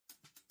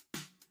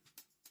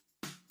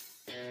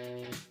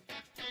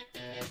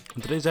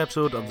In today's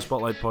episode of the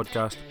Spotlight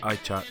Podcast, I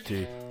chat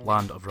to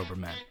Land of Rubber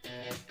Men.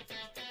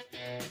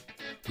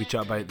 We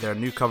chat about their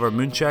new cover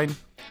Moonshine,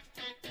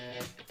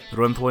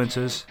 their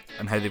influences,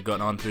 and how they've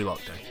gotten on through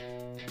lockdown.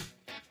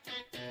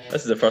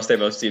 This is the first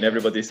time I've seen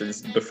everybody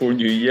since before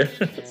New Year.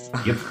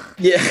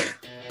 Yeah.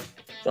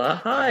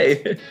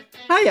 Hi.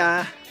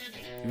 Hiya.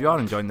 If you are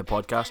enjoying the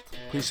podcast,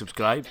 please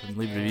subscribe and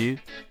leave a review,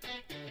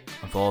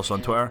 and follow us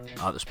on Twitter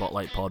at the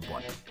Spotlight Pod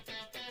 1.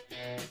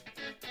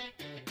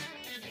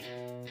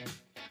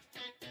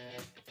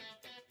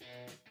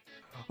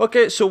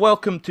 Okay, so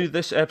welcome to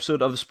this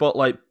episode of the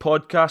Spotlight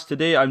Podcast.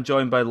 Today I'm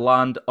joined by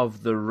Land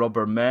of the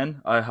Rubber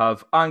Men. I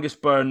have Angus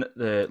Byrne,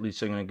 the lead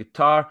singer and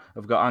guitar.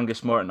 I've got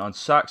Angus Morton on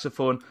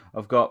saxophone.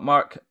 I've got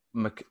Mark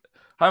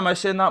How am I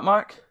saying that,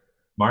 Mark?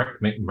 Mark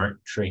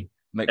McMurtry.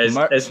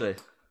 McMurtry.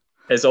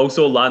 It's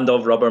also Land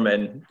of Rubber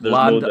Men. There's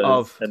Land no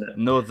of in it.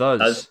 No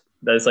Thus.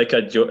 That's like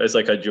a joke. It's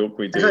like a joke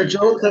we do. It's a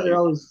joke that we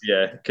always...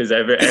 Yeah, because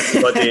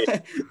everybody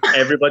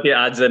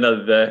adds in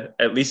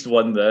at least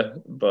one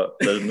but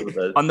there's no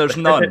the. And there's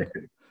none.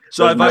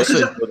 So I've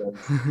actually...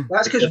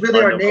 That's because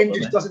really our name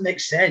just doesn't make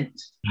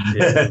sense.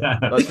 Yeah.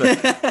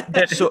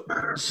 That's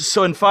right.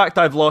 So in fact,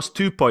 I've lost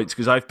 2 points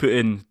because I've put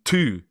in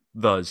two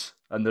thus,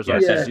 and there's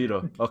actually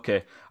zero.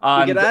 Okay.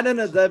 We could add in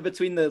a the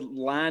between the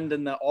land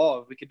and the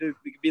of. We could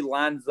be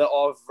land the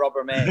of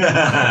Rubber Men.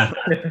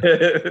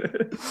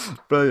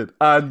 Brilliant.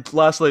 And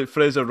lastly,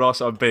 Fraser Ross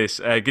on bass.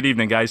 Good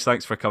evening, guys.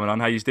 Thanks for coming on.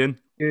 How you doing?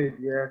 Good,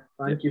 yeah.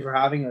 Thank you for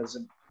having us.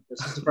 And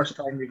this is the first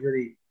time we've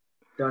really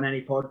done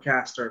any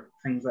podcast or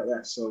things like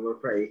this, so we're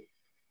pretty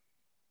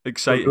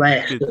excited.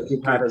 Blessed that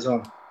you've had us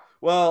on.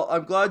 Well,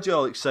 I'm glad you're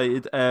all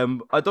excited.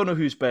 I don't know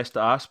who's best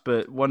to ask,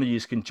 but one of you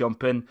can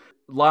jump in.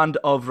 Land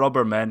of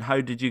Rubber Men,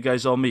 how did you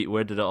guys all meet?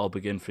 Where did it all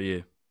begin for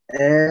you?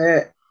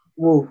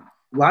 Well,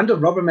 Land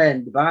of Rubber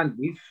Men, the band,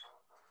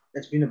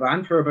 it's been a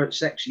band for about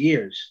 6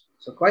 years,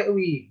 so quite a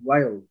wee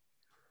while.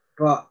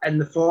 But in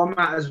the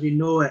format as we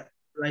know it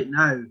right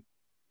now,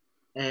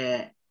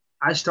 I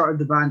started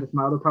the band with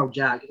my other pal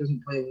Jack. He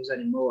doesn't play with us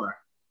anymore,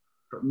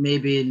 but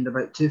maybe in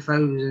about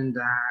 2000 and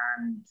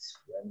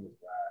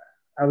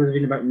I would have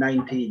been about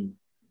 19,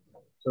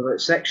 so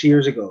about 6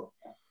 years ago.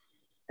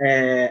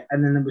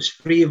 And then there was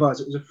three of us.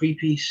 It was a three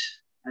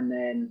piece, and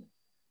then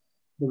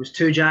there was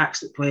two Jacks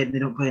that played, and they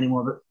don't play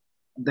anymore. But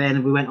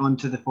then we went on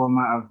to the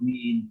format of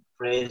me and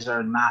Fraser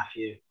and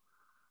Matthew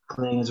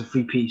playing as a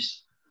three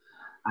piece,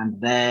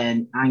 and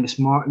then Angus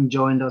Morton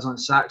joined us on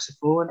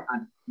saxophone,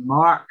 and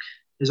Mark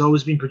has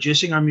always been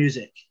producing our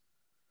music.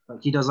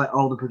 Like, he does like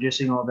all the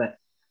producing of it,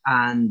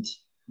 and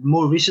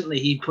more recently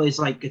he plays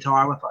like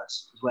guitar with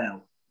us as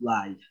well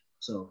live.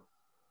 So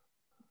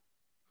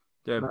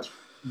that's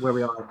where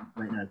we are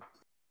right now.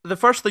 The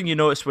first thing you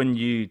notice when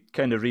you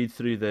kind of read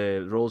through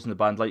the roles in the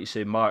band, like you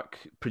say, Mark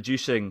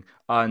producing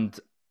and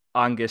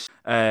Angus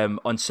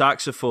on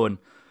saxophone,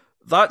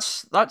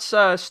 that's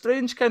a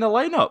strange kind of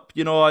lineup.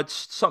 You know,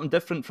 it's something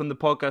different from the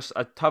podcast,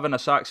 having a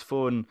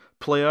saxophone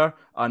player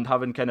and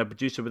having kind of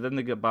producer within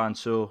the band.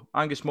 So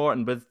Angus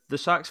Morton with the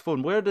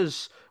saxophone, where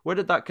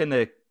did that kind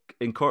of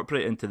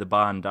incorporate into the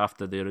band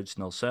after the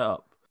original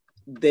setup?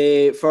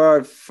 For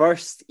our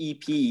first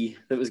EP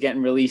that was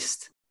getting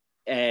released,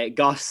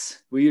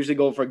 Gus, we usually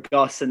go for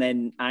Gus and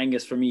then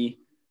Angus for me.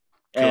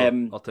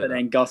 Cool. I'll take that.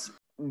 Then Gus,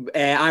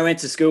 I went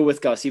to school with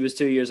Gus. He was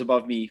 2 years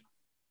above me,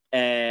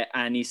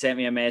 and he sent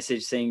me a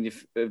message saying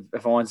if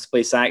I wanted to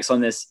play sax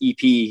on this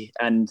EP,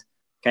 and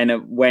kind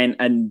of went,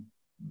 and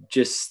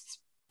just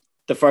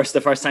the first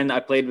time that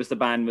I played with the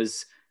band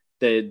was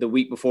the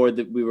week before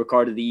that we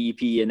recorded the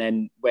EP, and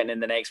then went in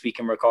the next week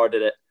and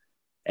recorded it.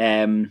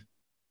 And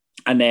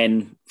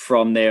then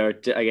from there,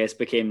 I guess,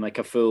 became like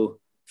a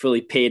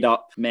fully paid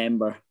up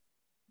member.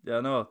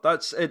 Yeah, no,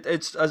 that's it.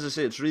 It's, as I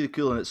say, it's really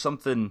cool, and it's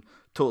something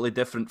totally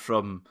different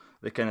from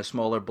the kind of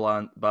smaller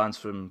bands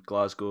from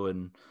Glasgow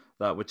and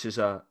that, which is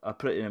a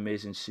pretty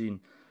amazing scene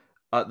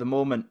at the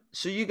moment.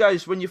 So you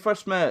guys, when you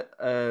first met,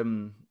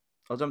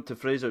 I'll jump to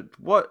Fraser.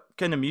 What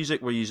kind of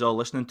music were you all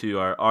listening to,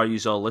 or are you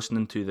all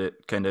listening to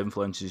that kind of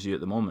influences you at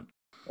the moment?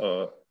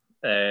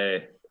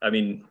 I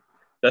mean,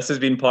 this has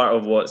been part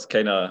of what's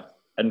kind of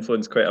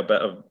influenced quite a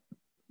bit of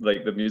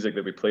like the music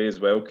that we play as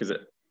well, because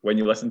when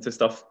you listen to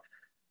stuff,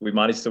 we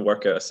managed to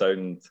work out a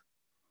sound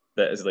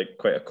that is like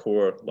quite a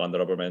core Land of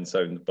Rubber Men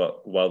sound,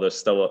 but while there's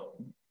still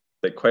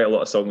like quite a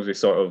lot of songs, we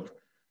sort of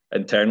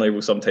internally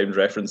will sometimes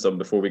reference them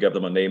before we give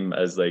them a name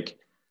as like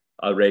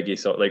a reggae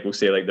song. Like we'll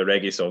say like the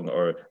reggae song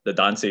or the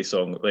dancey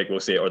song, like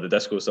we'll say, or the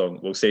disco song.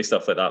 We'll say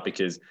stuff like that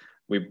because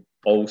we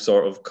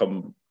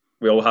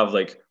all have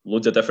like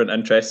loads of different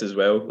interests as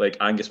well. Like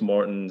Angus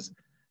Morton's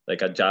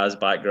like a jazz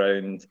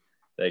background.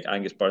 Like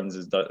Angus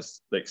Burns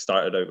like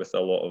started out with a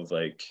lot of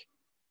like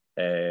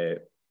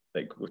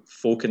with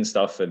folk and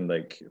stuff, and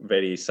like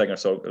very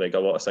like a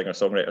lot of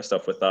singer-songwriter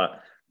stuff with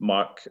that.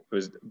 Mark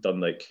was done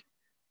like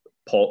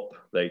pop,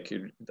 like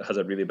has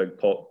a really big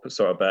pop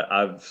sort of bit.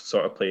 I've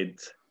sort of played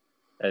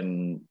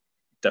in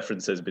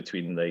differences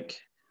between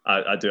like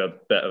I do a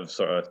bit of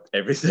sort of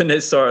everything.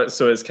 It's sort of,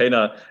 so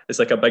it's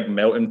like a big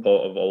melting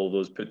pot of all of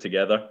those put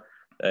together.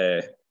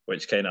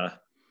 which kind of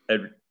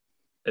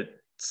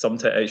it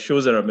sometimes it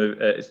shows in our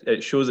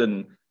it shows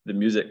in the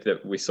music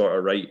that we sort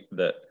of write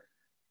that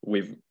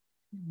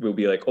we'll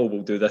be like, oh,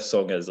 we'll do this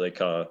song as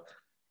like a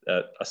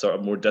sort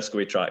of more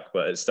disco-y track,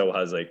 but it still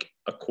has like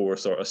a core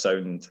sort of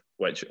sound,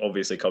 which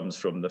obviously comes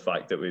from the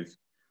fact that we've,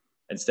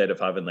 instead of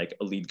having like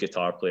a lead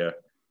guitar player,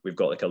 we've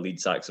got like a lead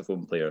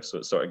saxophone player, so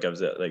it sort of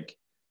gives it like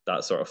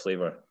that sort of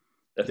flavour,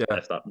 if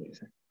that makes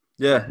sense.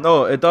 Yeah,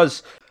 no, it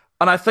does.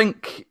 And I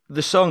think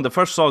the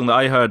first song that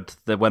I heard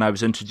that when I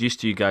was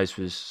introduced to you guys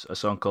was a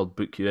song called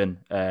Book You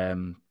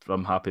In,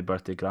 from Happy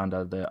Birthday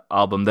Grandad, the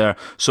album there.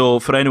 So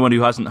for anyone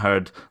who hasn't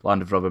heard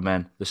Land of Rubber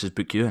Men, this is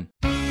Book You In.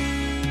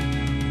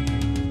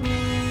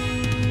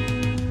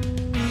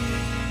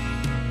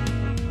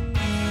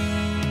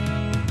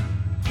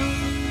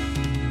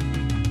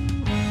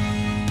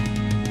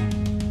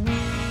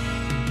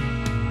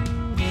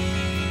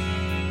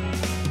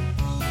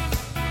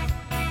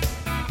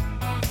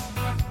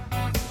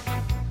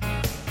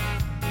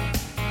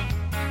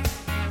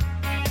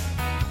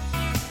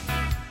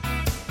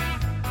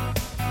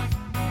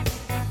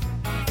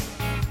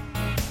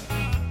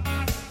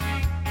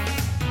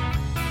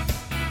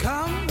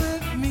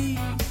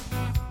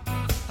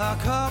 A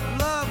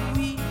couple of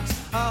weeks,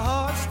 a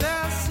horse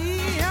down sea,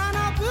 and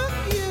I'll book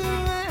you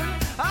in,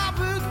 I'll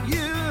book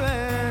you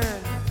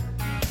in.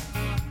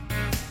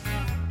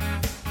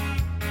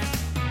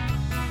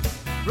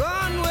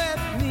 Run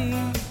with me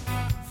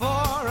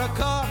for a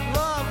couple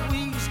of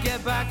weeks,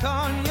 get back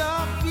on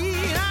your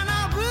feet, and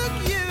I'll book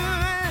you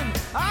in,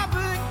 I'll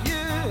book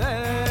you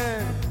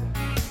in.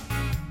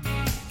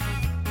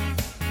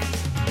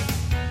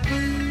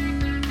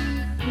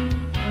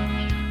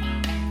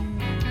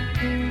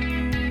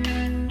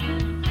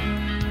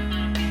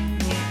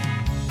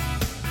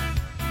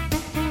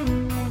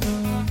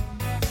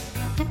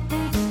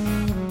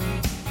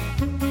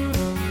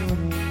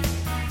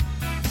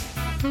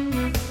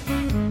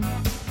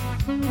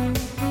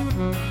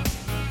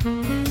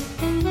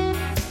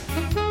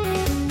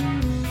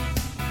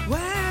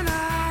 When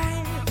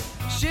I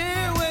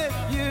share with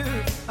you,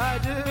 I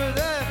do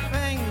the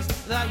things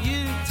that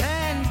you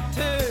tend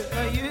to,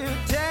 you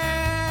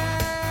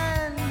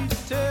tend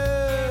to.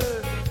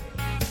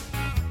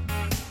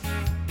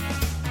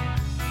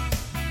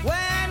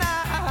 When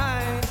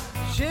I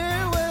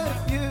share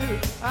with you,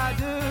 I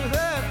do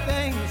the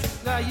things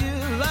that you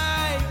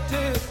like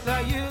to,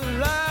 that you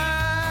like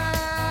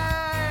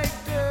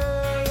to.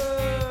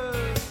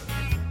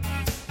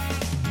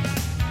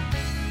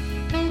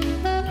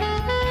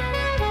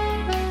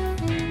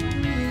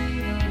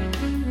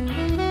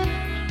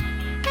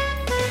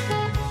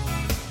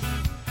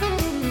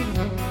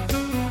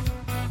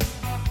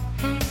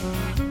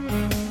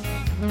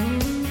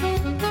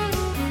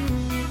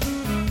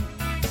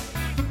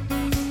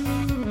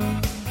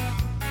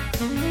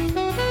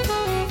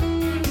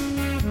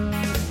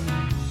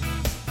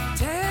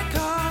 Take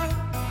on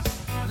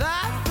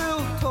that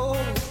full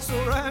cold, so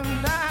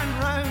round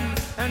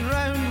and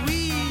round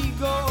we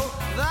go.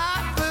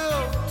 That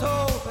full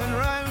toll, and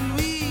round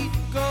we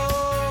go.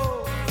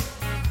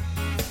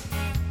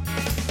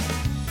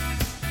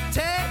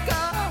 Take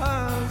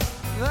on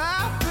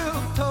that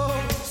full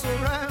toll, so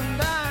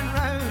round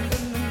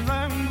and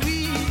round we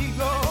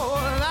go.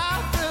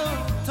 That full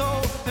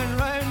toll, and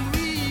round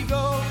we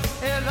go.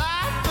 Yeah,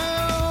 that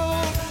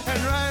full,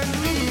 and round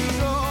we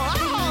go.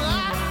 Oh,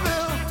 that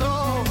full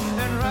toll,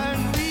 and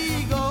round we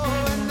go.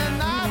 And then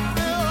that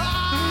full,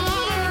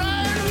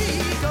 round we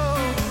go.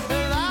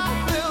 That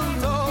full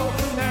toll,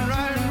 and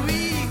round we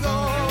go.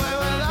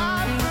 And that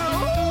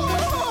full,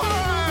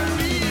 round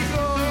we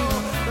go.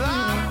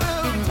 That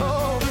full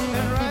toll,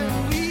 and round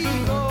we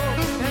go.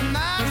 And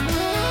that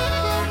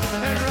full,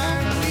 and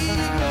round we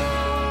go.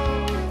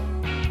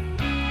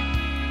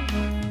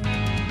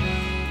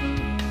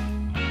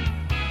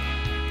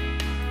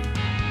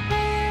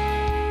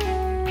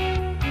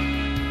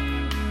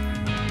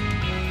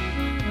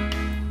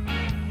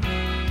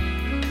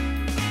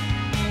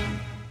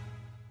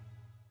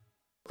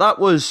 That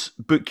was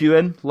Book You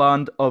In,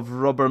 Land of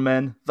Rubber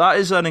Men. That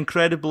is an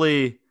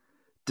incredibly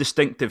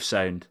distinctive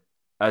sound,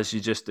 as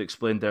you just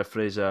explained there,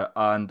 Fraser.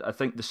 And I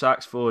think the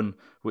saxophone,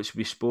 which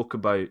we spoke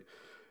about,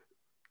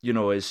 you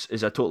know, is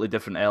a totally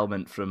different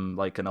element from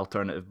like an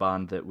alternative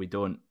band that we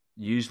don't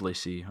usually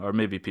see, or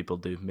maybe people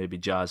do. Maybe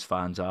jazz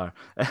fans are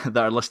that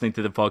are listening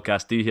to the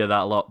podcast do hear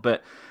that a lot.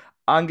 But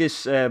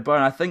Angus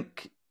Byrne, I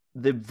think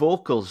the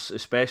vocals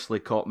especially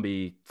caught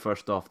me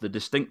first off. The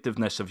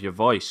distinctiveness of your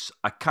voice.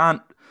 I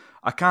can't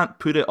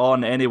put it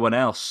on anyone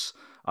else.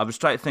 I was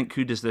trying to think,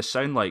 who does this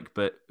sound like?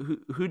 But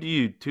who do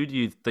you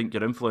think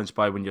you're influenced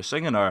by when you're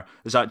singing, or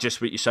is that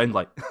just what you sound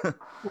like?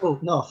 Well,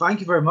 no, thank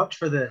you very much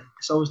for the.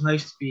 It's always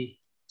nice to be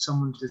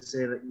someone to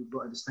say that you've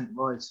got a distinct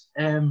voice.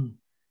 I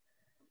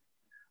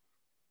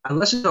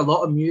listened to a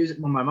lot of music.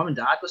 Well, my mum and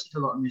dad listened to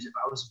a lot of music,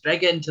 but I was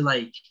big into,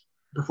 like,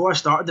 before I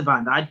started the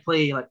band, I'd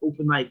play like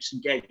open mics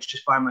and gigs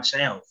just by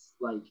myself,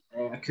 like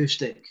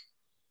acoustic.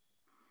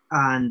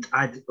 and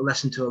I'd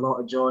listened to a lot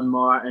of John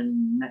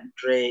Martin, Nick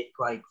Drake,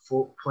 like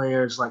folk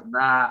players like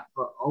that,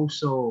 but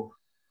also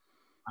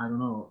I don't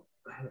know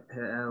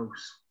who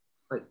else,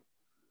 like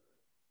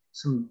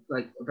some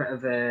like a bit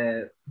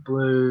of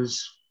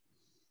blues,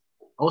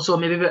 also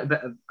maybe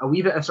a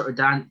wee bit of sort of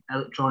dance,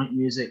 electronic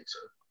music,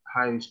 sort of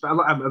house, but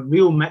a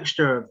real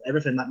mixture of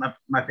everything. Like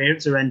my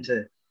parents are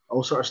into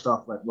all sort of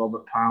stuff like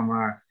Robert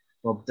Palmer,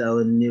 Bob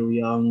Dylan, Neil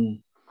Young,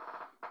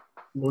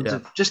 loads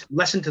of just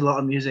listen to a lot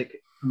of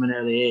music from an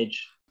early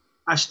age.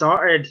 I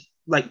started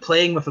like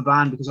playing with a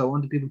band because I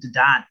wanted people to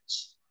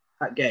dance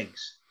at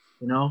gigs,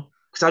 you know,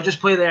 because I just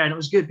play there and it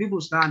was good. People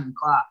would stand and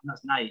clap and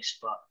that's nice.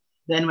 But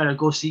then when I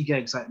go see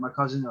gigs, like my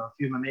cousin or a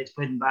few of my mates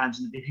played in bands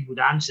and there'd be people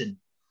dancing.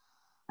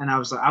 And I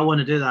was like, I want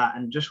to do that.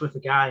 And just with a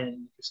guy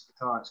and just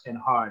guitar, it's kind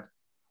of hard.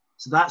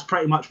 So that's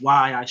pretty much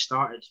why I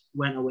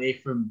went away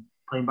from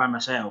playing by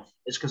myself.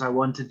 It's because I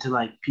wanted to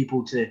like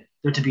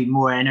there to be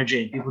more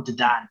energy and people to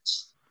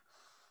dance,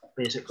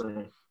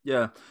 basically.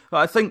 Yeah,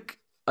 well, I think,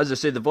 as I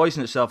say, the voice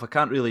in itself, I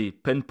can't really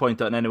pinpoint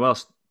it on anyone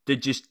else.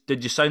 Did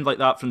you sound like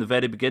that from the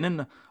very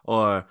beginning,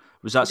 or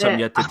was that something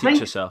you had to teach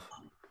yourself?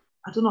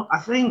 I don't know. I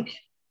think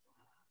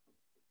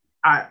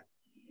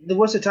there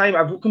was a time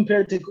I've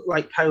compared to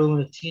like Paolo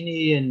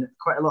Nutini and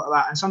quite a lot of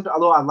that. And sometimes,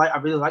 although I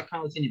really like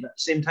Paolo Nutini, but at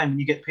the same time, when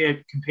you get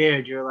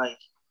compared, you're like,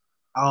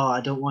 oh, I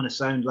don't want to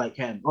sound like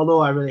him.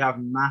 Although I really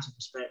have massive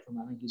respect for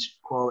him, I think he's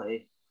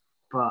quality.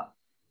 But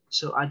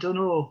so I don't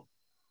know.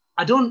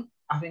 I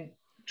think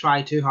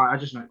try too hard. I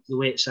just like the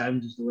way it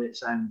sounds is the way it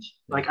sounds.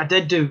 Like I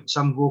did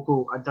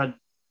vocal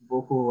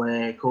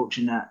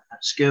coaching at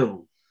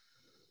school,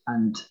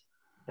 and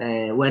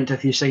went to a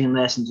few singing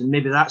lessons, and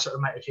maybe that sort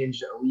of might have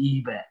changed it a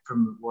wee bit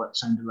from what it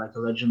sounded like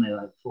originally.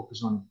 Like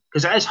focus on,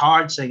 because it is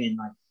hard singing,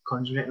 like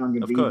concentrating on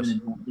your breathing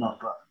and whatnot.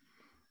 But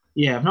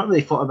yeah, I've not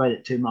really thought about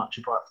it too much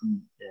apart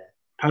from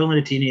Paolo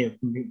Nutini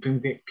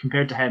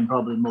compared to him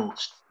probably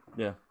most.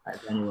 Yeah, out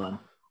of anyone.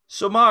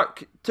 So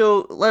Mark,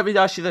 let me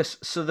ask you this.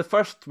 So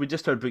we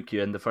just heard Book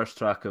You In, the first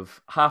track of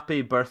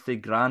Happy Birthday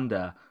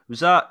Granda.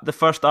 Was that the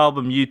first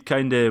album were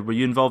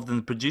you involved in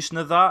the producing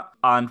of that?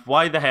 And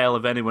why the hell,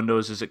 if anyone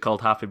knows, is it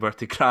called Happy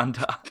Birthday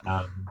Granda?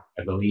 I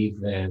believe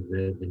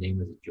the name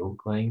was a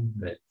joke line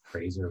that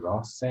Fraser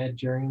Ross said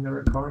during the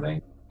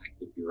recording. I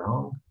could be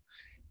wrong.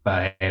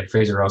 But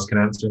Fraser Ross can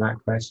answer that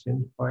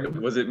question for you.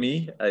 Was it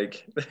me?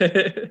 Like,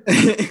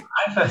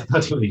 I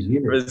thought it was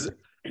you.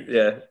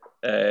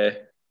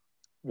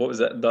 What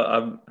was it?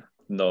 I'm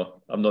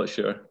not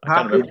sure. I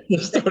can't remember the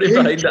story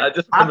behind it. I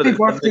just Happy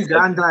Birthday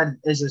Grandad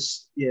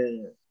is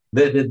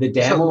the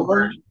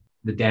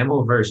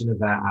demo version of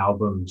that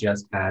album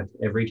just had,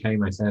 every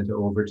time I sent it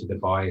over to the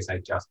boys, I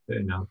just put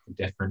enough a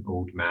different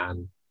old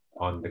man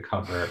on the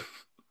cover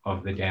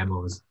of the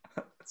demos.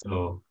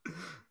 So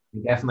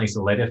we definitely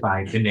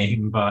solidified the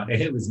name, but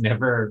it was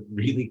never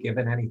really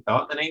given any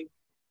thought to the name.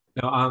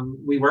 No,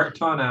 we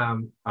worked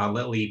on a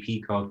little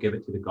EP called Give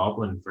It to the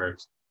Goblin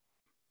first.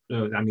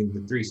 So, I mean,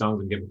 the 3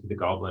 songs on Give It to the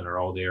Goblin are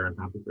all there on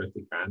Happy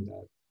Birthday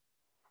Grandad.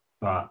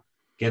 But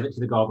Give It to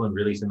the Goblin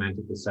really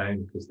cemented the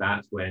sound because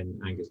that's when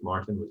Angus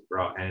Martin was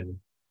brought in.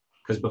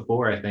 Because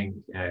before, I think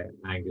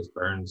Angus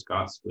Burns,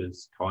 Gus,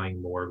 was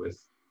toying more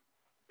with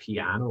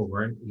piano,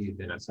 weren't you,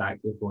 than a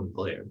saxophone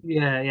player?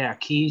 Yeah,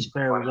 keys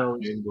player was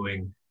always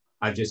going,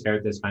 I've just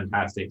heard this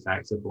fantastic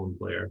saxophone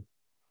player.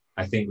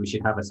 I think we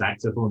should have a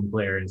saxophone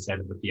player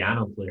instead of a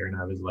piano player. And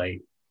I was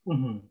like,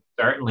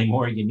 certainly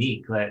more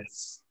unique.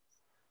 Let's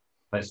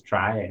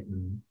try it.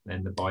 And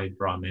then the boys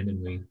brought him in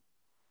and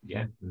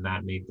and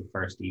that made the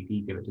first EP,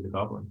 Give It to the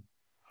Goblin.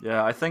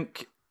 Yeah, I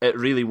think it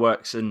really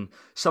works. And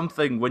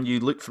something, when you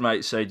look from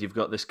outside, you've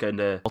got this kind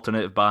of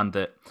alternative band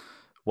that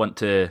want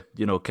to,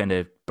 kind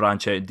of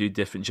branch out and do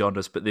different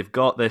genres, but they've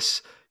got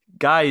this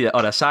guy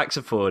on a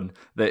saxophone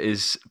that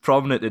is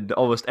prominent in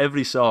almost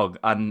every song,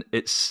 and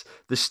it's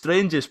the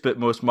strangest but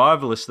most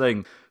marvelous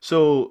thing.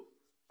 So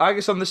I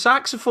guess on the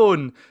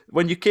saxophone,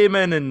 when you came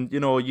in and,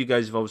 you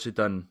guys have obviously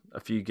done a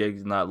few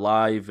gigs in that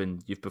live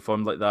and you've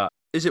performed like that.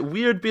 Is it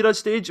weird being on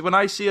stage? When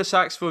I see a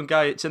saxophone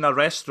guy, it's in a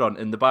restaurant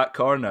in the back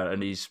corner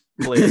and he's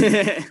playing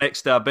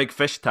next to a big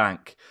fish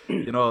tank.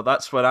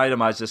 That's when I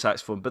imagine the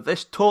saxophone. But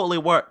this totally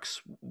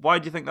works. Why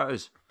do you think that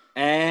is?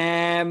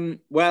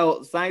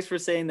 Well, thanks for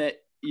saying that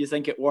you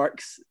think it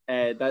works.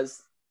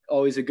 That's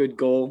always a good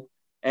goal.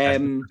 That's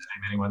the first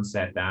time anyone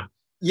said that.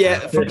 Yeah,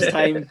 first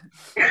time.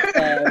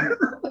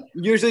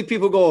 Usually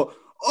people go,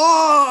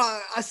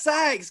 "Oh, a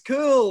sax,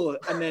 cool,"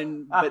 and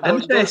then but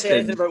don't say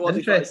anything about what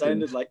it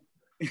sounded like.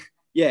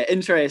 Yeah,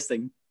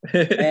 interesting.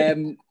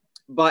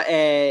 But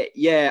I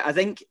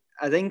think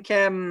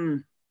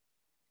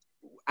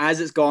as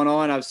it's gone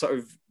on, I've sort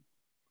of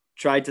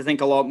tried to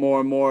think a lot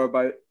more and more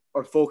about,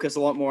 or focus a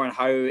lot more on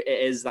how it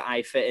is that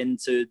I fit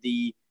into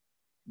the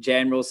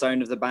general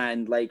sound of the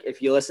band. Like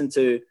if you listen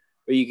to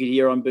what you could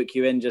hear on Book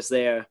You In just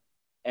there,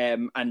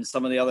 and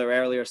some of the other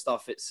earlier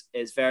stuff,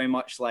 it's very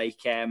much like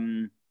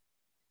there'll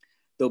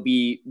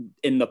be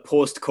in the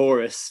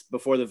post-chorus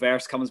before the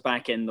verse comes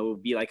back in, there'll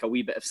be like a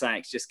wee bit of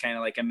sax, just kind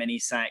of like a mini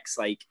sax,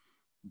 like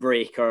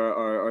break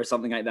or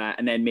something like that,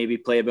 and then maybe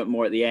play a bit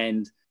more at the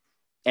end.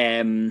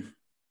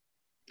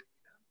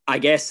 I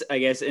guess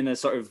in a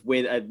sort of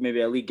way that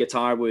maybe a lead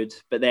guitar would,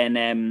 but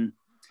then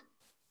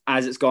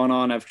as it's gone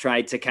on, I've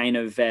tried to kind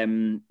of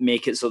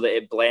make it so that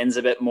it blends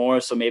a bit more.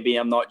 So maybe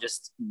I'm not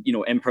just,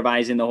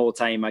 improvising the whole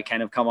time. I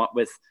kind of come up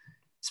with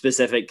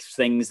specific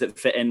things that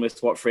fit in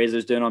with what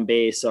Fraser's doing on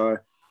bass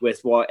or with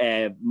what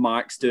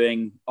Mark's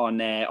doing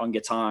on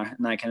guitar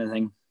and that kind of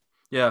thing.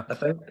 Yeah, I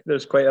think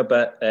there's quite a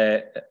bit,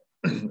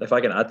 if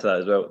I can add to that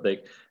as well,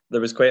 like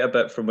there was quite a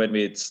bit from when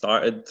we had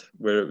started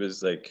where it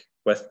was like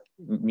with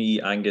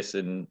me, Angus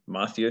and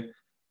Matthew,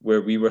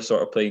 where we were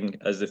sort of playing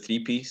as the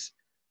three-piece,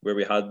 where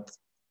we had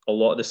a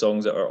lot of the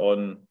songs that are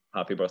on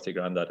Happy Birthday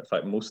Grandad. In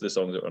fact, most of the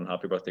songs that are on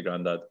Happy Birthday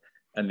Grandad,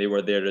 and they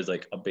were there as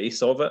like a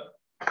base of it.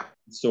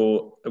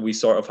 So we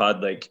sort of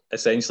had like,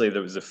 essentially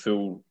there was the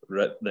full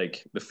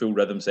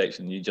rhythm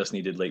section. You just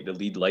needed like the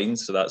lead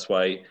lines. So that's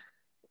why,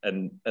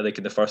 and like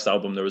in the first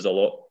album, there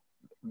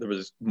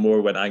was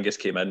more when Angus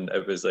came in,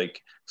 it was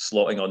like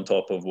slotting on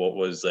top of what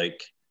was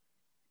like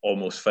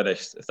almost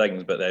finished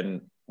things. But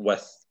then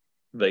with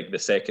like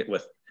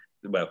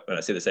when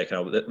I say the second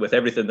album, with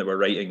everything that we're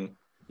writing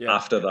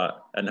after that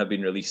and have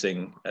been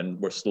releasing and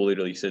we're slowly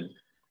releasing,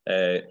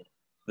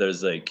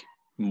 there's like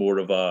more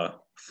of a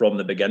from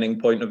the beginning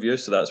point of view.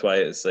 So that's why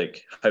it's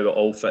like how it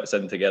all fits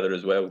in together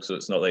as well. So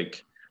it's not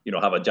like,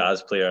 have a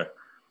jazz player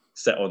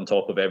sit on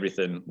top of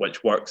everything,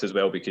 which works as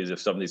well, because if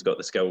somebody's got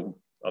the skill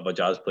of a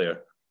jazz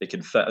player, they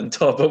can fit on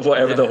top of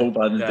whatever the whole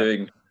band's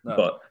doing. No.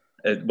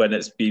 But when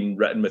it's been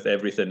written with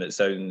everything, it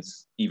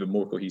sounds even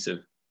more cohesive.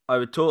 I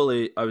would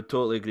totally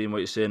agree in what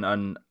you're saying.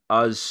 And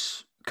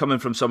as coming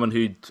from someone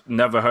who'd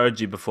never heard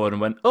you before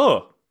and went,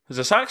 oh, there's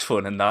a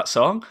saxophone in that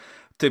song,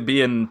 to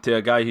being to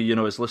a guy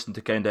who has listened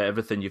to kind of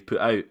everything you've put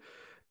out,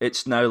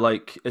 it's now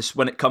like it's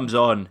when it comes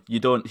on, you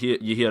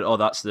hear oh,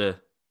 that's the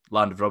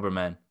Land of Rubber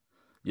Men.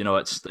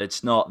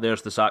 It's not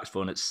there's the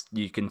saxophone. It's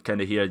you can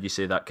kind of hear you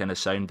say that kind of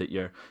sound that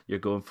you're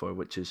going for,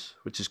 which is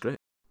great.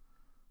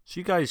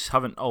 So you guys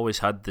haven't always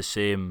had the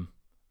same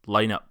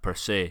lineup per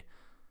se.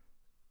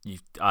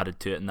 You've added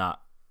to it in that.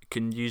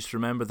 Can you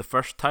remember the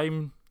first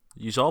time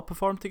you all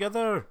performed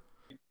together?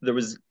 There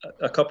was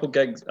a couple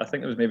gigs. I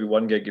think there was maybe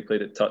one gig you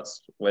played at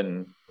Tuts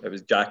when it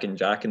was Jack and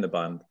Jack in the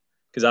band.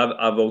 Because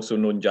I've also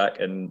known Jack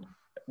and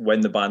when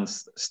the band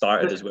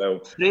started as well.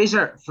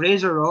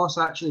 Fraser Ross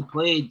actually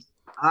played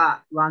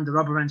at Land of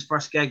Rubbermen's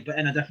first gig, but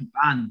in a different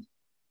band.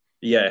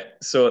 Yeah,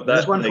 so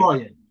that's one for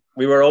you.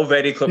 We were all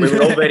very close. We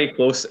were all very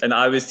close, and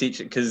I was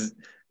teaching because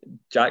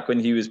Jack, when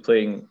he was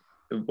playing,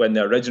 when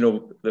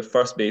the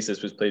first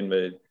bassist was playing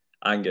with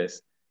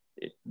Angus,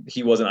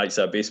 he wasn't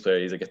actually a bass player,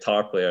 he's a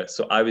guitar player.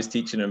 So I was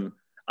teaching him,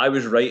 I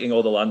was writing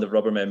all the Land of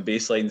Rubbermen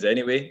bass lines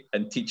anyway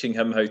and teaching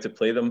him how to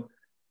play them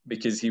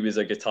because he was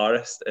a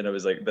guitarist. And I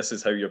was like, this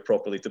is how you're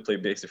properly to play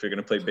bass if you're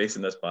going to play bass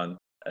in this band.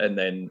 And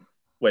then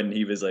when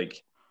he was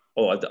like,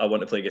 oh, I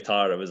want to play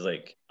guitar, I was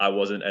like, I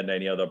wasn't in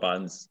any other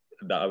bands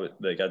that I would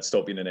like, I'd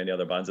stopped being in any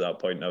other bands at that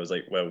point. And I was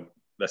like, well,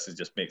 this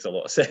just makes a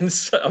lot of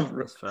sense.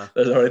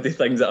 There's already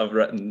things that I've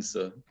written.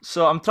 So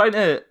I'm trying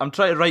to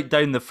write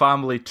down the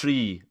family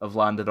tree of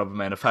Land of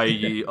Rubbermen of how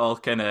you all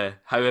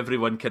how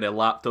everyone kind of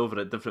lapped over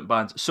at different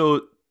bands.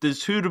 So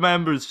who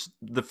remembers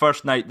the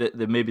first night that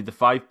maybe the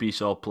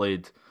 5-piece all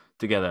played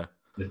together?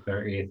 The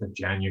 30th of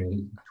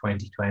January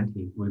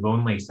 2020. We've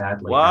only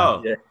sadly.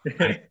 Wow.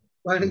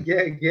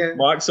 Yeah.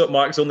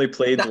 Mark's only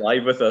played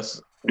live with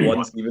us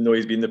once, even though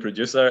he's been the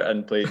producer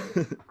and played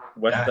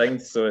with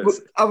things. So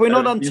are we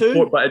not on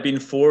two? But it'd been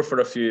four for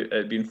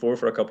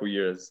a couple of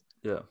years.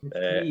 Yeah.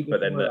 But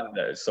then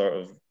that sort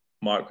of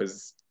Mark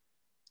was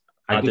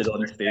added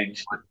on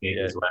stage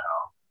as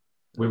well.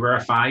 We were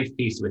a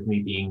 5-piece with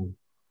me being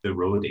the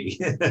roadie.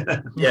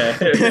 Yeah.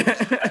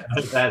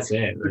 That's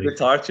it. The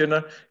guitar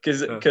tuner,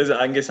 because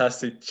Angus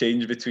has to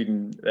change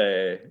between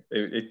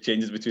it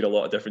changes between a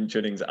lot of different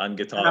tunings and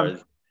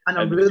guitars. And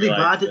I'm really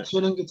bad at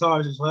tuning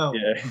guitars as well.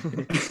 Yeah.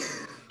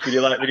 We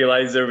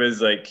realised there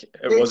was like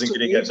it wasn't going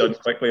to get done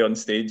quickly on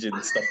stage and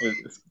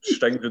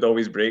strings would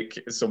always break.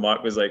 So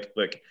Mark was like,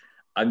 look,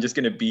 I'm just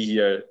going to be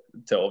here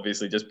to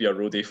obviously just be a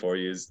roadie for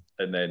you.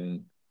 And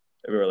then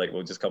we were like,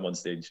 we'll just come on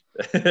stage.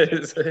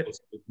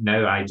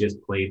 Now I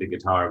just play the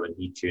guitar when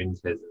he tunes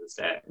his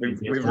instead.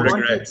 We've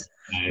regrets.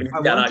 We've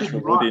got an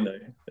actual roadie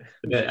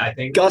now. I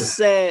think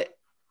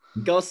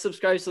Gus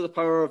subscribes to the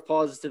power of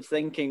positive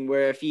thinking,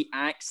 where if he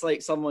acts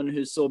like someone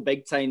who's so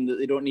big time that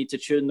they don't need to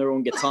tune their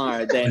own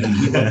guitar, then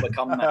he will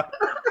become that.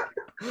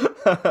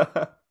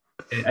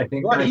 I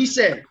think what he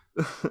said.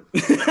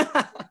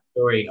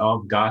 Story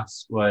of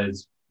Gus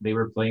was they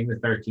were playing the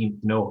 13th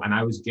note, and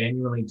I was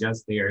genuinely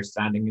just there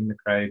standing in the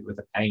crowd with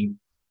a pint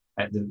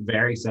at the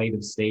very side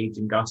of stage,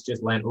 and Gus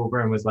just leant over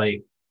and was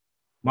like,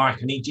 Mark,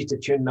 I need you to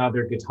tune the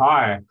other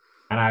guitar.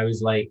 And I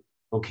was like,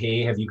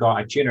 okay, have you got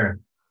a tuner?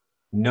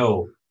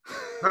 No.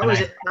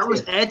 That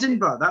was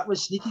Edinburgh. That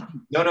was Sneaky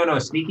Pete. No.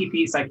 Sneaky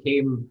Pete's I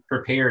came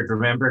prepared,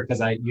 remember,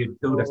 because you'd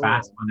pulled a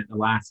fast one at the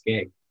last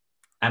gig.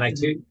 And I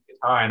took the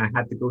guitar, and I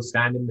had to go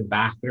stand in the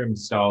bathroom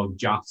stall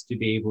just to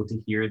be able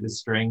to hear the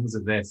strings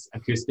of this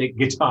acoustic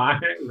guitar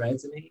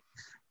resonate.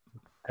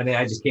 And then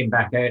I just came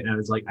back out and I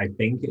was like, I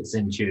think it's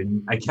in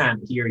tune. I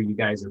can't hear, you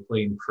guys are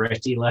playing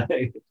pretty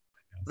loud.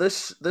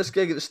 This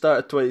gig at the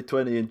start of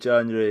 2020 in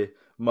January,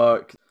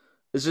 Mark,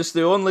 is this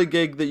the only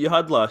gig that you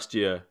had last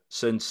year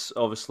since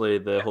obviously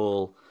the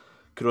whole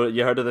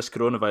you heard of this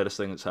coronavirus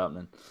thing that's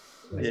happening?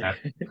 That's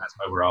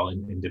why we're all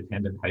in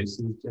independent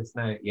houses just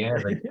now. Yeah,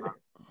 like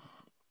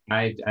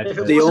If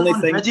it The wasn't only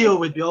on thing- video,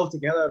 we'd be all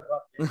together.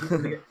 But it's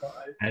gonna get cut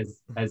out.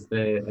 as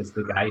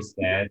the guy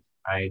said,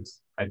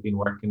 I'd been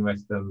working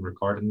with them,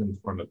 recording them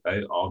from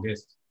about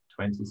August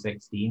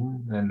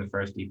 2016, and the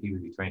first EP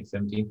would be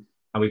 2017.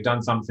 And we've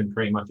done something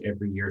pretty much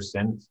every year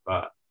since,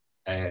 but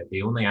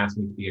they only asked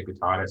me to be a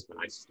guitarist when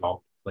I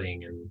stopped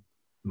playing in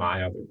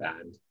my other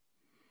band.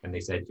 And they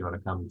said, do you want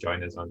to come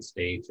join us on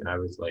stage? And I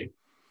was like,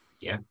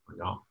 yeah, why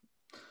not?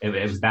 It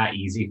was that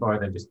easy for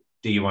them. Just,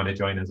 do you want to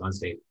join us on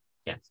stage?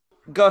 Yes.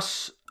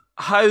 Gus,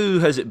 how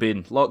has it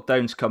been?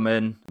 Lockdown's come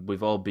in.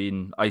 We've all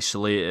been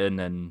isolating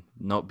and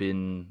not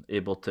being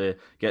able to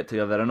get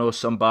together. I know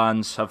some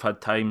bands have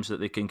had times that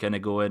they can kind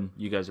of go in.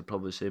 You guys are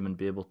probably the same and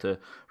be able to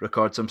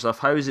record some stuff.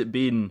 How has it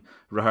been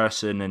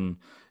rehearsing and,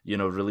 you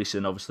know,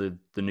 releasing obviously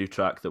the new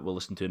track that we'll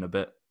listen to in a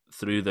bit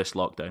through this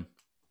lockdown?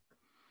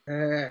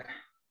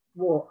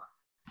 Well,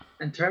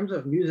 in terms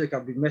of music,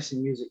 I've been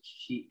missing music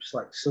heaps,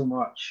 like so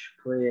much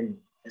playing.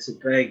 It's a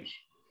big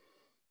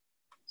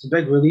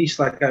release.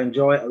 Like I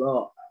enjoy it a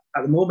lot.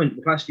 At the moment,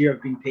 the past year,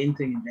 I've been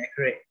painting and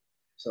decorating,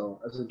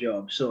 so as a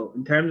job. So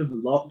in terms of the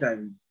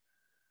lockdown,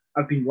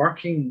 I've been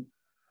working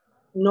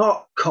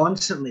not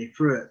constantly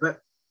through it,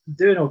 but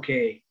doing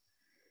okay.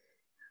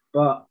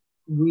 But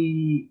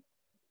we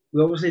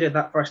obviously did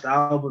that first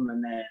album,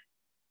 and then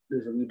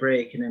there's a wee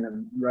break, and then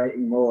I'm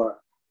writing more,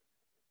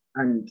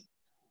 and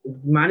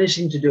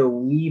managing to do a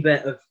wee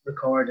bit of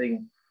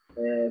recording,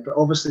 but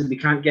obviously we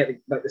can't get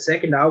like the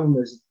second album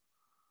is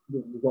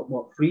we've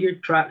got 3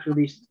 tracks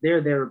released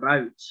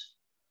thereabouts.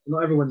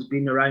 Not everyone's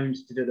been around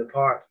to do their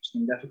part. It's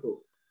been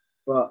difficult,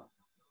 but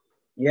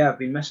yeah, I've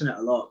been missing it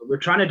a lot. But we're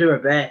trying to do our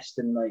best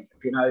and like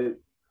been out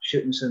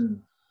shooting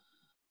some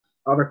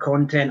other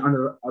content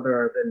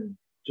other than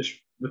just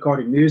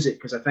recording music,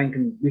 because I think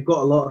we've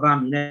got a lot of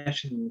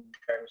ammunition in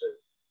terms of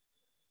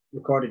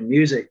recording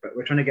music, but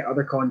we're trying to get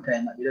other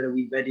content. Like we did a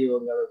wee video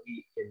the other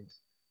week,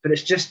 but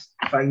it's just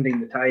finding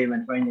the time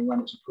and finding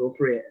when it's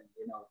appropriate,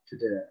 to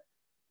do it.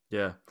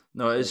 Yeah,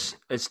 no, it's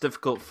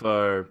difficult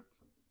for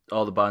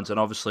all the bands, and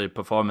obviously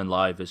performing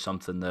live is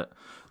something that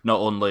not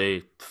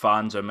only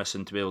fans are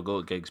missing to be able to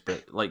go to gigs,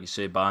 but like you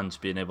say, bands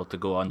being able to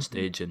go on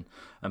stage and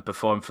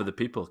perform for the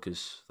people,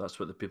 because that's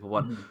what the people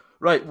want. Mm-hmm.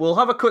 Right, we'll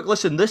have a quick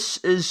listen. This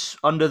is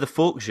under the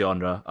folk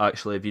genre,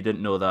 actually, if you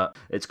didn't know that.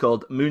 It's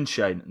called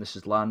Moonshine, and this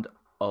is Land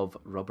of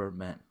Rubber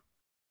Men.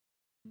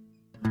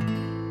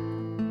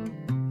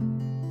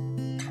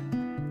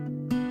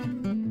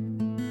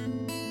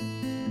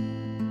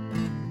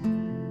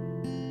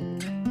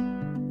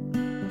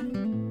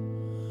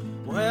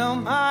 Well,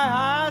 my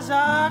eyes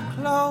are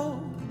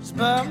closed,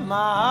 but my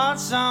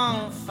heart's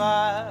on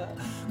fire,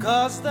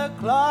 'cause the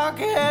clock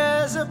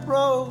is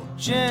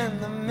approaching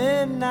the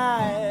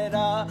midnight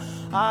hour.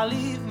 I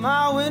leave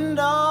my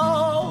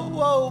window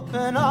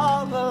open,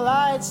 all the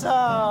lights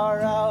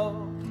are out,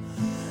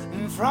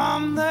 and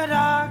from the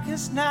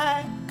darkest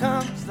night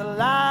comes the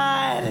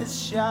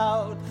lightest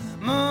shout.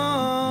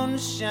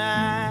 Moonshine,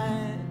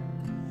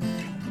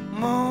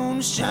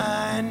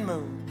 moonshine,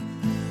 moon.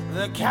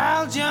 The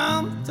cow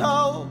jumped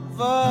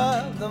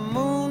over the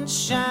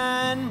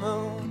moonshine,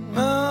 moon,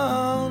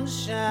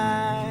 moonshine,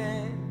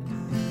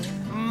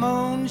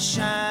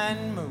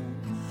 moonshine, moon.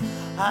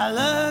 I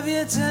love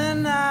you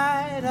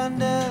tonight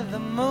under the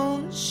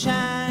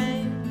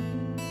moonshine.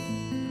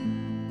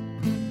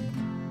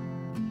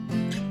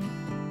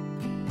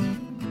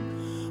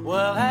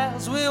 Well,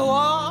 as we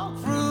walk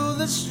through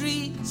the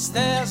streets,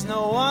 there's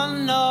no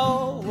one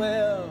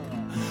nowhere,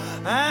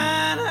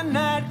 and a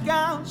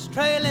nightgown's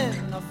trailing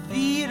her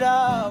feet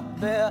up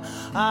there.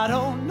 I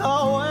don't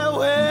know where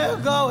we're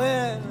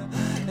going,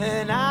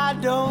 and I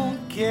don't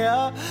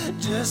care,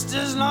 just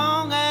as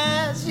long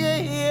as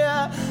you're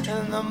here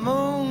and the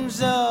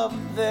moon's up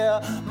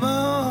there.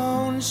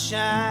 Moonshine,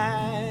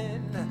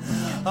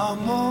 a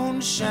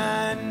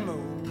moonshine moon.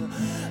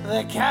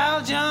 The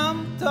cow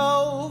jumped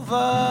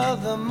over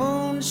the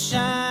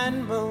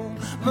moonshine moon,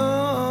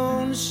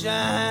 moonshine,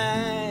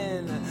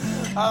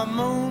 a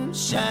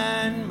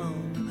moonshine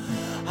moon.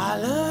 I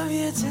love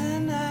you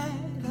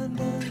tonight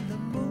under the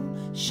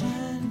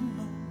moonshine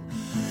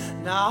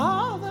moon. Now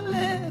all the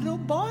little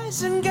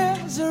boys and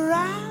girls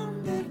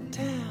around the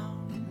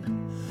town,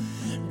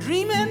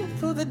 dreaming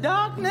through the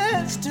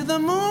darkness till the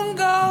moon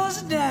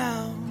goes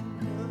down.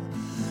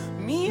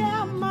 Me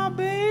and my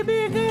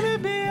baby gonna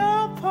be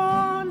up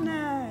all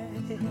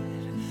night,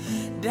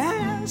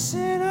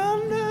 dancing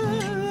under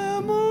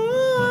the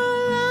moonlight.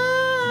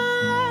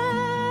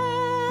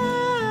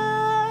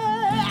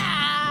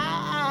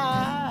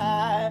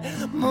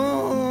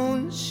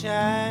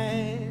 Moonshine,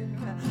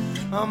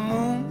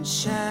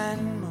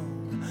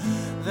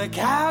 The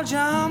cow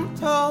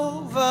jumped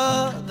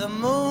over the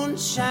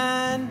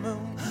moonshine,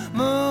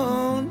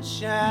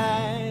 moonshine,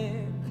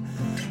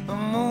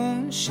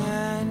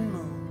 moonshine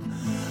moon.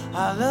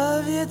 I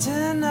love you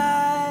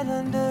tonight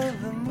under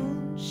the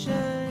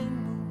moonshine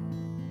moon.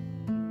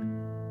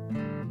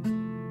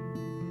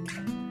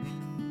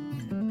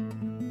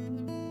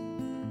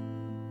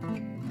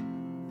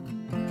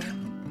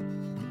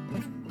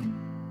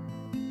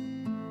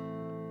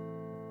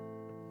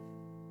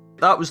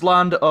 That was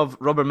Land of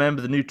Rubber Men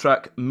with the new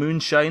track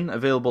Moonshine,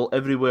 available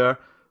everywhere.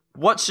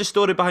 What's the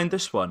story behind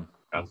this one?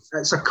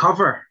 It's a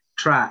cover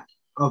track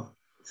of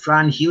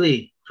Fran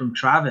Healy from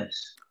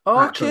Travis.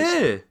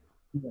 Okay.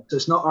 So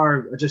it's not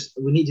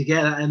we need to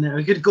get that in there.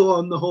 We could go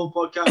on the whole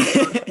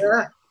podcast.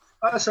 Yeah,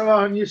 that's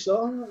our new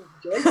song.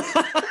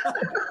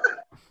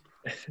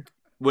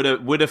 Would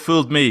have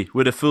fooled me.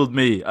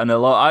 And a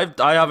lot.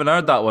 I haven't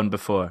heard that one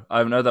before.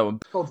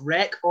 It's called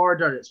Rec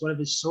Order. It's one of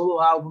his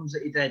solo albums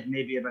that he did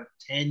maybe about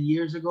 10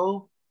 years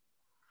ago.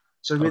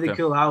 It's a really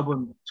cool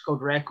album. It's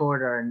called Rec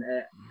Order. And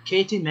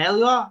Katie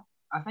Melua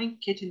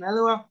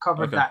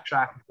covered that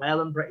track as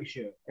well, I'm pretty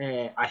sure.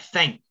 I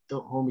think.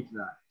 Don't hold me to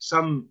that.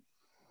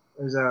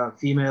 There's a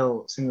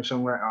female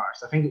singer-songwriter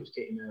artist. I think it was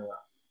Katie Melua.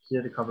 She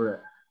had to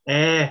cover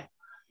it.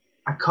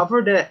 I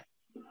covered it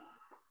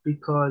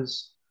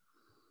because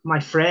my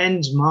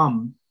friend's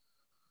mum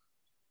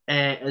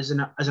is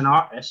an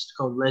artist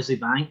called Leslie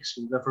Banks.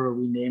 We'll give her a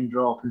wee name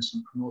drop and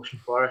some promotion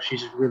for her.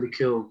 She's a really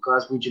cool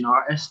Glaswegian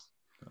artist.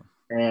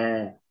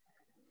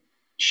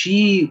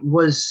 She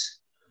was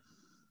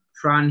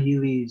Fran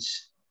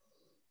Healy's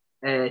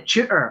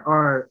tutor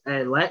or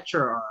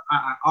lecturer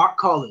at art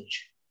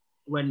college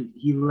when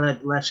he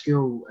left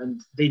school, and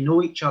they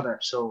know each other.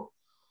 So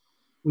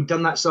we'd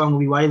done that song a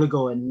wee while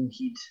ago, and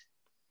he'd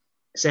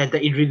said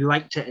that he'd really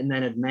liked it, and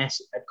then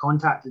had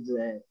contacted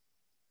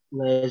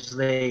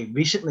Leslie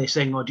recently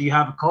saying, "Oh, do you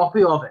have a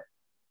copy of it?"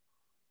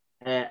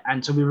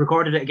 And so we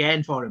recorded it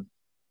again for him,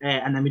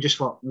 and then we just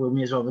thought we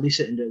may as well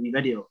release it and do a wee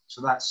video.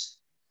 So that's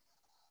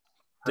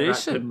how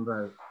that came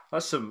about.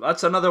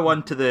 That's another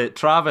one to the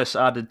Travis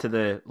added to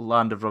the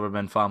Land of Rubber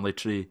Men family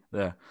tree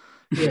there.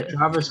 Yeah,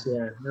 Travis,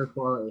 yeah, their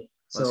quality.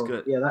 That's So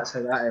good. yeah, that's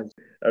how that is.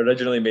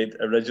 Originally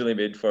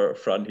made for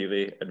Fran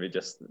Healy, and we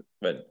just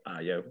went,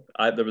 yeah.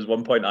 There was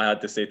one point I had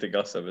to say to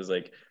Gus, I was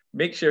like,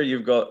 make sure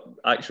you've got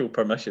actual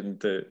permission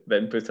to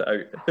then put it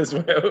out as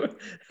well.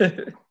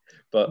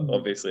 But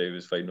obviously he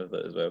was fine with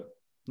it as well.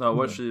 No, it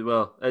works really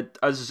well.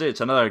 As I say, it's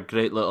another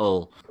great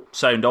little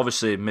sound.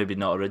 Obviously, maybe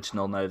not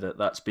original now that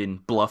that's been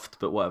bluffed,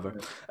 but whatever.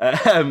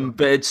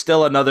 But it's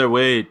still another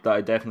way that I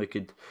definitely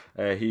could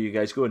hear you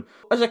guys going.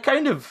 As a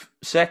kind of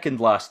second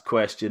last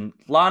question,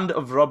 Land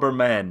of Rubber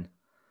Men.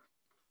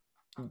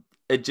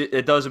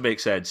 It doesn't make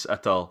sense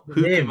at all.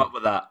 Who came up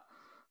with that?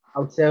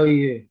 I'll tell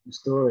you the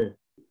story.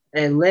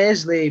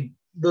 Leslie,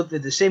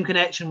 the same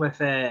connection with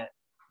the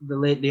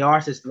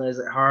artist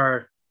Leslie.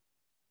 Her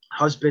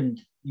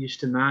husband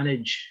used to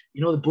manage,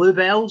 the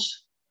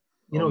Bluebells,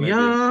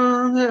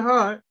 Young at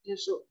Heart,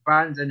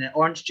 bands and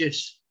Orange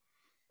Juice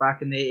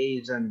back in the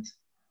 80s, and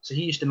so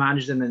he used to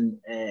manage them, and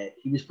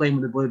he was playing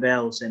with the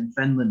Bluebells in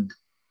Finland,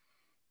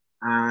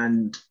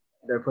 and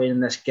they're playing in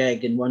this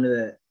gig, and one of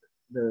the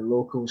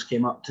locals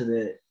came up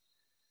to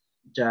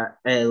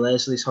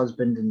Leslie's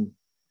husband and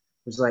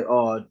was like,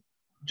 "Oh,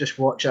 just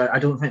watch out. I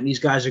don't think these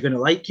guys are going to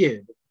like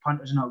you. The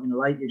punters are not going to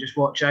like you. Just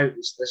watch out.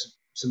 There's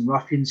some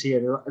ruffians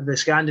here. The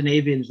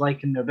Scandinavians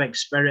liking their big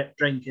spirit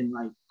drinking,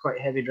 like quite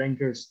heavy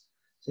drinkers."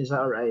 So he's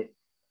like, "All right."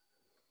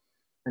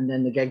 And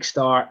then the gig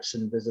starts,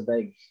 and there's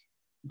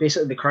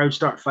basically the crowd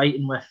start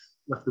fighting with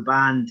the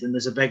band, and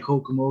there's a big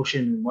whole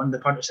commotion. And one of the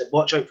punters said,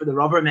 "Watch out for the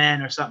Rubber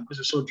Men" or something, because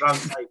they're so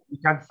drunk, like, you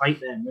can't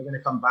fight them. They're going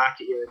to come back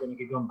at you. They're going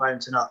to keep on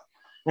bouncing up.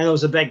 And there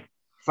was a big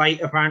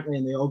fight apparently,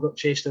 and they all got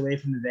chased away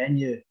from the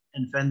venue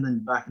in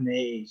Finland back in the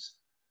 80s.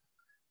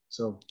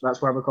 So that's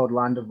why we're called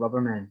Land of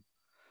Rubber Men.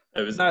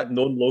 It was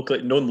known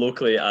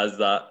locally as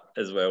that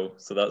as well.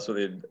 So that's what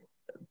they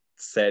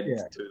said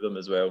to them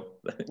as well.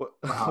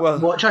 Well,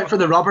 watch out for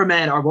the Rubber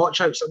Men, or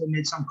watch out. Someone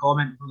made some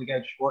comment before the guy.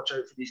 Just watch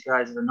out for these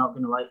guys. They're not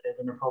going to like. They're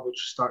going to probably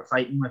just start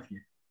fighting with you.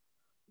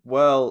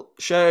 Well,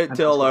 shout out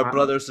to all our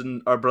brothers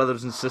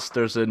and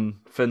sisters in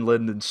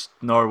Finland and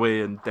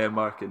Norway and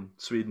Denmark and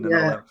Sweden and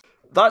all that.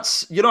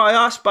 That's, I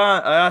asked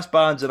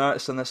bands and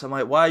artists on this. I'm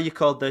like, why are you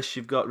called this?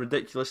 You've got a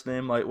ridiculous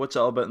name. Like, what's it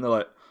all about? And they're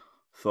like,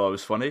 thought it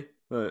was funny.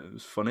 It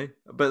was funny,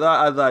 but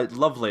that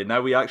lovely.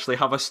 Now we actually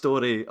have a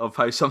story of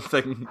how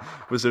something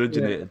was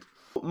originated.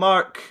 Yeah.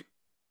 Mark,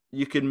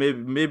 you can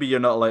maybe you're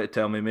not allowed to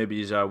tell me. Maybe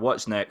you are.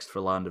 What's next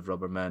for Land of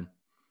Rubber Men?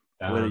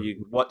 Where are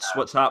you?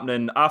 What's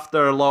happening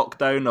after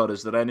lockdown, or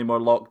is there any more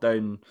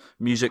lockdown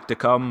music to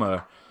come?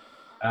 Or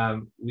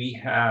we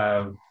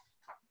have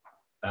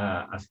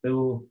a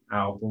full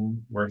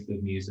album worth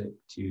of music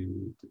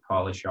to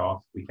polish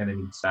off. We kind of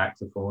need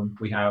saxophone.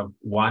 We have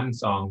one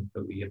song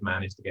that we have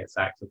managed to get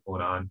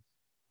saxophone on,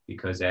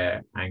 because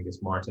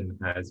Angus Morton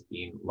has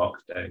been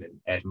locked down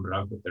in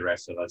Edinburgh with the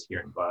rest of us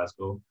here in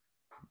Glasgow.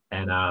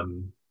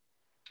 And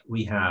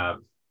we have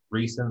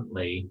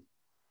recently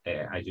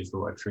I just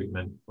wrote a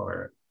treatment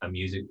for a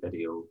music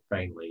video.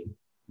 Finally,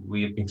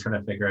 we have been trying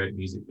to figure out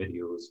music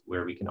videos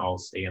where we can all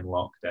stay in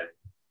lockdown,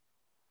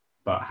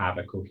 but have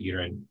a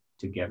coherent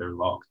together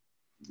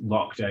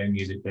lockdown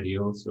music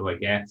video. So I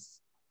guess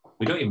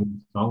we don't even know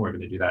the song we're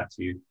going to do that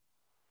to,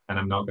 and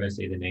I'm not going to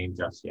say the name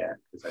just yet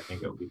because I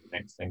think it'll be the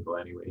next single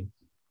anyway.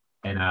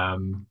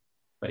 And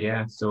but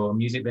yeah, so a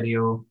music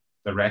video,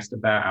 the rest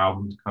of that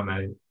album to come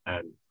out,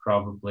 and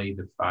probably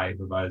the 5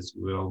 of us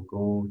will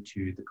go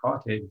to the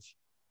cottage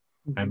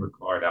and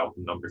record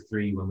album number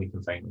 3 when we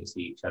can finally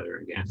see each other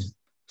again.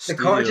 The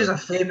cottage is a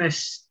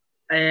famous.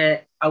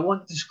 I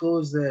won't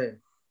disclose the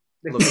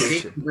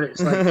location, but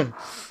it's like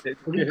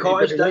the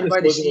cottage down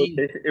by the sea.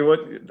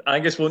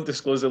 Angus won't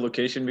disclose the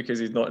location because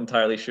he's not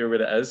entirely sure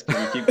where it is.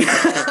 Because we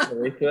keep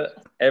away to it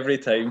every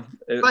time.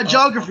 My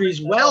geography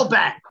is well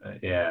back.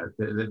 Yeah,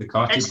 the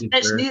cottage.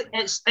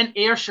 It's in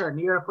Ayrshire,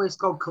 near a place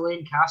called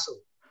Culzean Castle.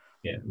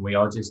 Yeah, we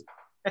all just.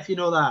 If you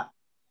know that.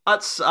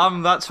 That's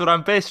where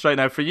I'm based right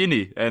now for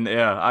uni, and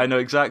yeah, I know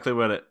exactly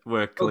where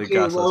Culzean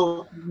Castle is.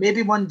 Well,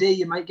 maybe one day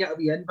you might get a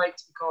wee invite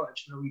to the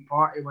cottage for a wee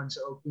party once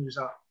it opens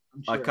up.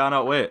 Sure.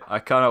 I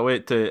cannot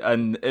wait to,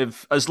 and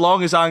if as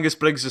long as Angus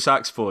brings the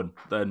saxophone,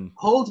 then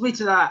hold me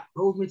to that,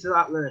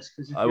 Lewis,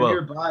 because if I you're will.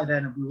 Nearby,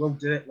 then we will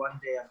do it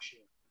one day, I'm sure.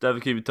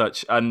 Definitely keep in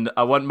touch, and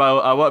I want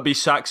to be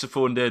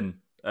saxophoned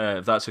in,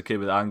 if that's okay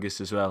with Angus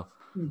as well.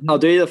 I'll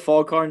do the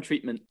foghorn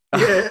treatment.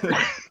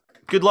 Yeah.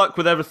 Good luck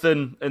with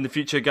everything in the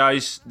future,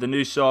 guys. The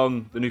new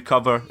song, the new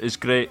cover is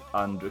great,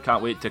 and we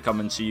can't wait to come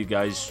and see you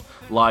guys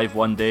live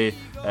one day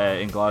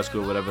in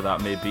Glasgow, wherever that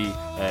may be,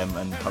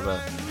 and have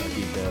a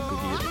big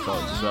boogie at the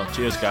cottage as well.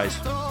 Cheers, guys.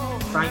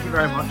 Thank you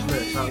very much,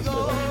 Lewis. That was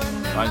good.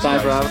 Thanks,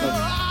 Thanks for guys. having us.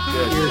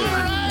 Cheers. Cheers,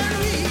 man.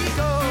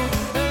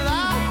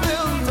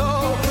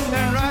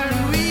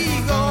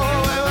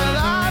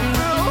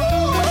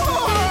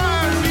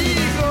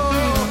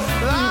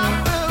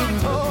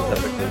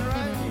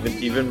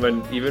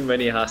 Even when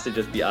he has to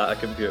just be at a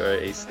computer,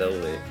 he's still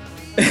late.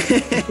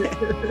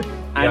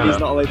 And he's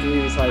not allowed to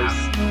leave his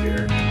house.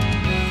 Here.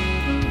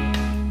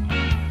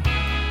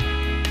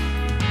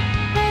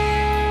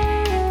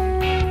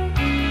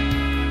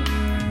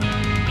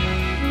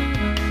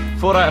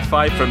 4 out of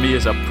 5 for me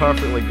is a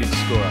perfectly good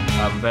score.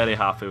 I'm very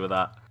happy with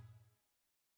that.